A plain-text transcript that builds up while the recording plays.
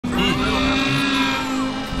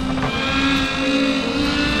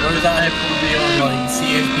that probably on like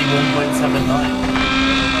CSP 1.79.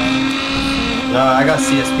 No, I got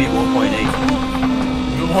CSP 1.8.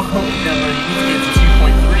 You need to get to 2.3.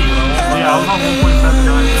 Yeah, I was on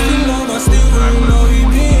 1.79.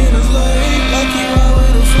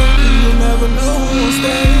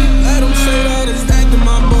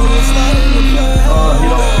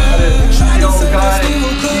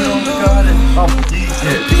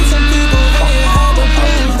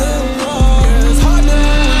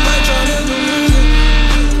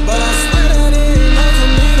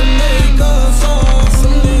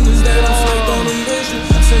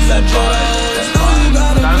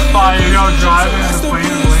 Driving the plane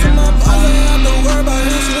and landing.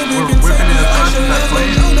 We're whipping it as fast as that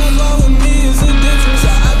plane.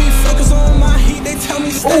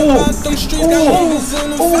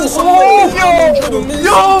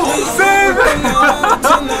 Yo, save it!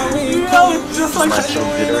 Yo, just like that.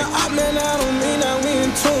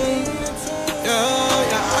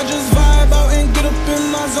 I just vibe out and get up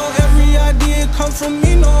in my zone. Every idea come from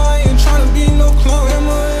me. No, I ain't trying to be no clone. It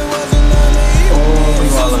wasn't none of you.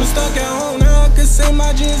 I'm stuck at home now. I can say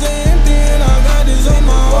my jeans are empty and I got this on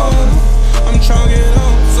my own. I'm trying to get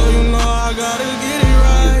on, so you know I gotta get it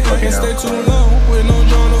right. I can't stay too long with no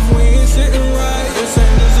joint if we ain't sitting right. This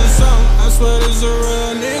ain't just a song. I swear this a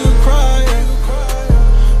real nigga crying.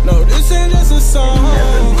 No, this ain't just a song.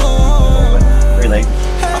 Really?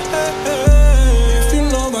 If you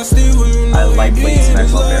know my Steve, you know I like when you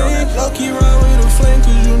smash my barrel. lucky ride with a flame,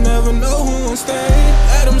 cause you never know who I'm staying.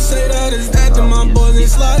 Let them say that it's that, then my boys ain't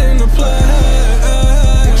sliding to play.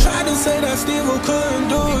 They tried to say that Steve couldn't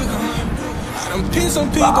do it. I done pinned some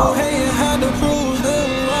people hating, had to prove them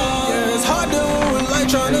wrong. Yeah, it's hard to win with like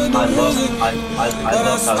trying to do music. I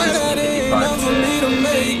love how this enough for me to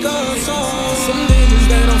make a song. Some niggas,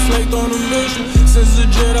 they done flaked on the mission. Since the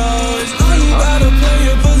Jedi always know you gotta play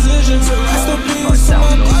your position. So rest in peace to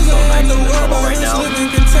my boys, I had to worry about his living.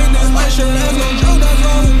 Can take this life, shit, that's no joke, that's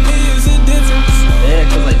wrong with me, it's a difference. Yeah,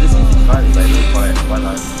 cause like this E55 is like really quiet. Why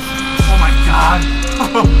not? Oh my god.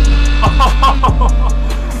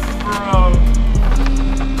 Bro.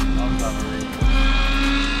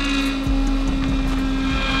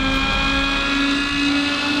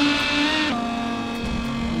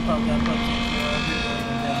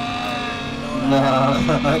 Nah.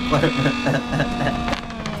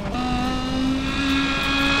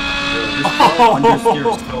 Understeer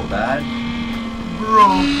is so bad. Bro.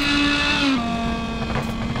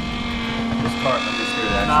 This car understeer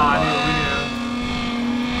is actually Nah, wild. we need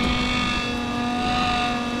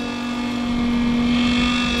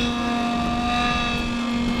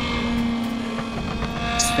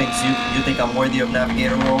Sphynx, you think I'm worthy of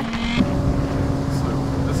navigator role?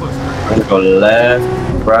 This looks pretty I'm gonna go left,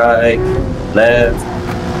 right, left,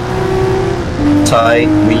 tight,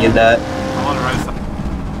 me and that. I'm on the right side.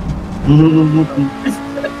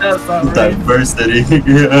 That's not right. Diversity.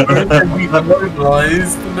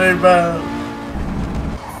 Mobilized, no bad.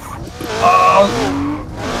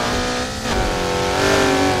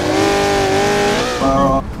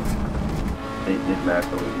 They did mad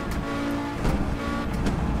for me.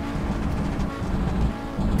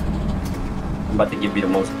 I'm about to give you the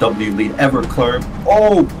most W lead ever, Clerm.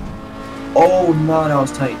 Oh! Oh, no, that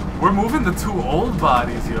was tight. We're moving the two old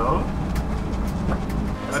bodies, yo.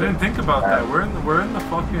 I didn't think about that. We're in the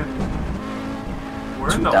fucking.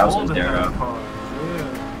 We're in the old era. cars.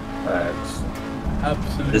 Yeah.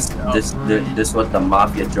 Absolutely. This was the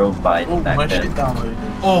mafia drove by back then.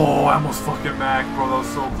 Oh, I almost fucking macked, bro. That was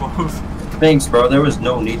so close. Thanks, bro. There was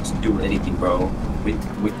no need to do anything, bro. We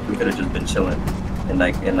could have just been chilling in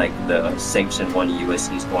like the sanctioned one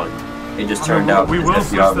USC one. It just turned out. We will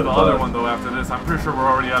switch FDR to the other one though after this. I'm pretty sure we're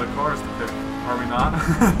already out of cars to pick. Are we not?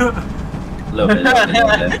 A little bit.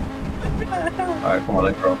 Alright, come on,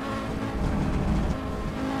 let's go.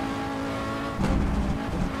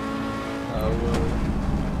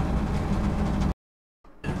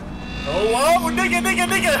 Oh, whoa, nigga!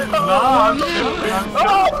 Nah,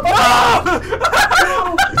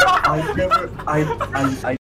 I'm chilling. I